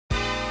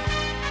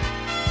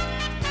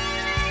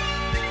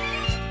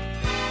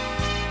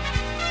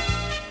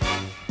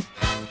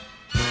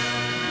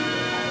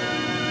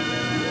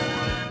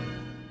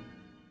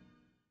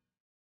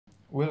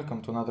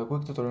Welcome to another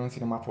quick tutorial in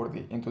Cinema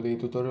 4D. In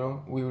today's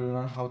tutorial, we will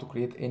learn how to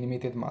create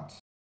animated moths.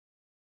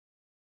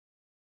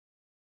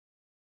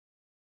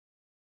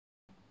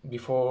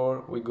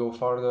 Before we go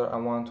further, I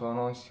want to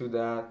announce you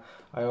that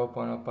I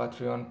open a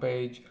Patreon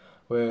page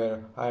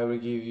where I will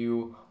give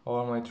you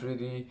all my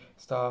 3D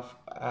stuff,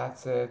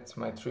 assets,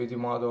 my 3D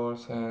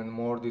models, and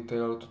more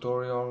detailed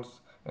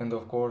tutorials, and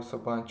of course a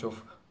bunch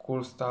of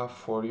cool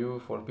stuff for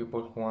you, for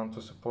people who want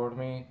to support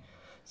me.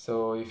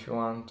 So if you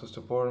want to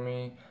support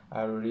me,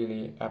 I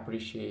really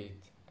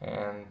appreciate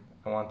and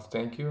I want to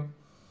thank you.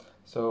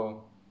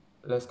 So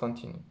let's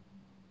continue.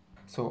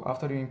 So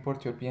after you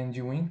import your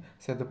PNG wing,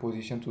 set the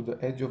position to the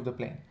edge of the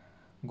plane.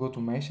 Go to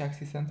Mesh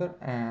Axis Center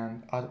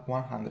and add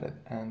 100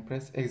 and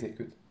press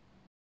Execute.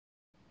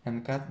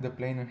 And cut the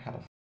plane in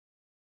half.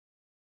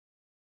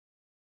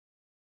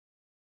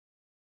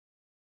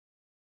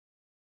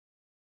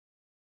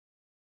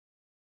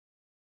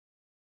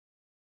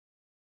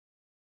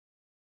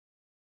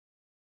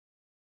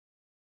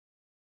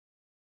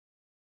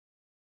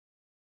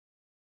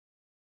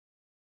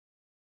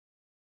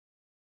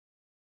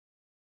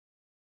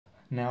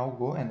 Now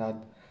go and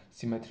add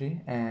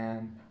symmetry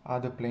and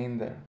add a plane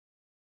there.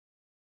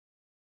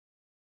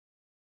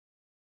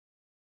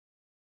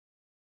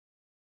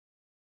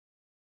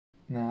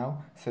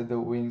 Now set the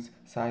wings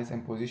size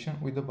and position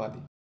with the body.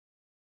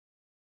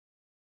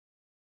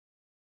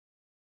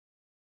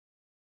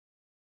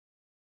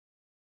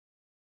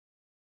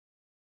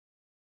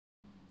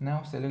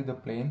 Now select the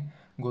plane,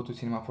 go to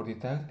Cinema 4D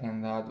tags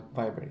and add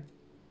vibrate.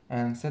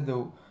 And set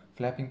the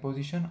flapping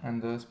position and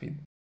the speed.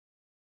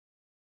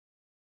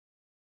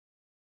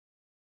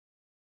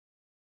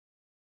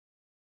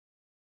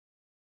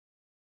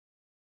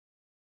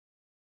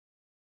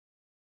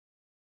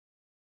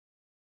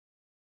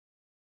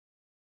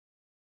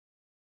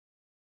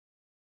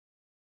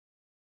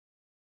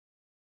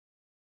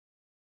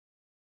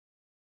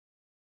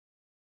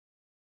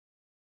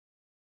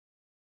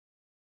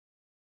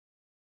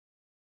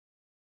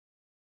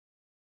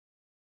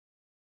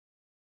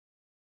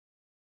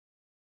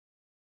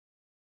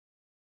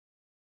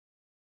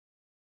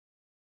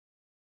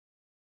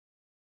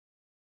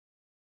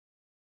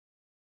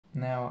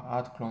 Now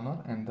add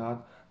cloner and add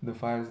the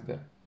files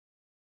there.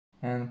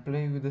 And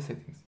play with the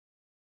settings.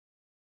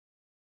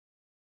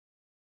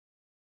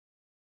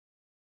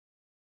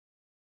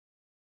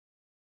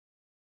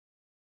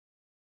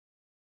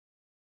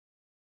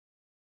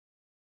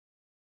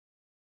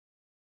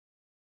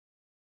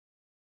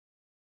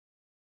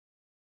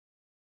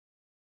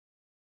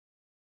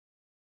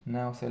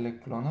 Now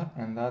select cloner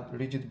and add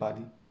rigid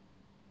body.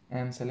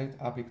 And select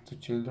apply to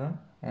children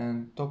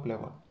and top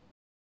level.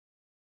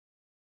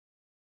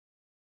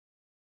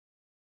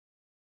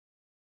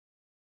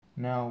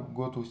 Now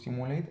go to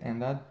simulate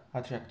and add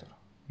attractor.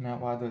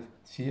 Now add a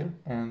sphere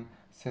and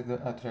set the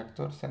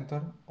attractor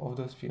center of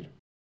the sphere.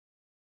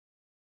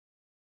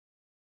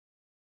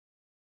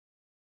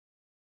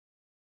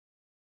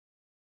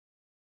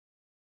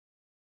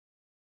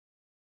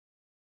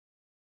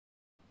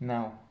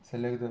 Now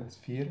select the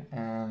sphere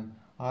and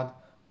add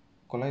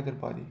collider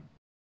body.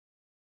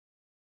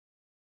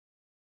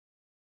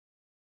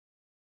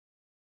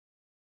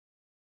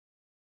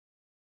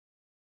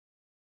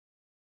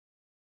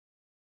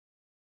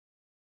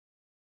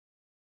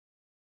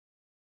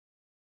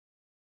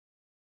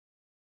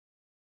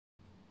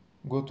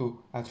 Go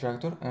to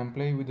attractor and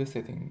play with the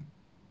setting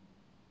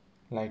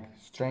like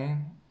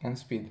strain and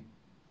speed,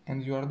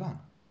 and you are done.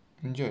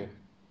 Enjoy.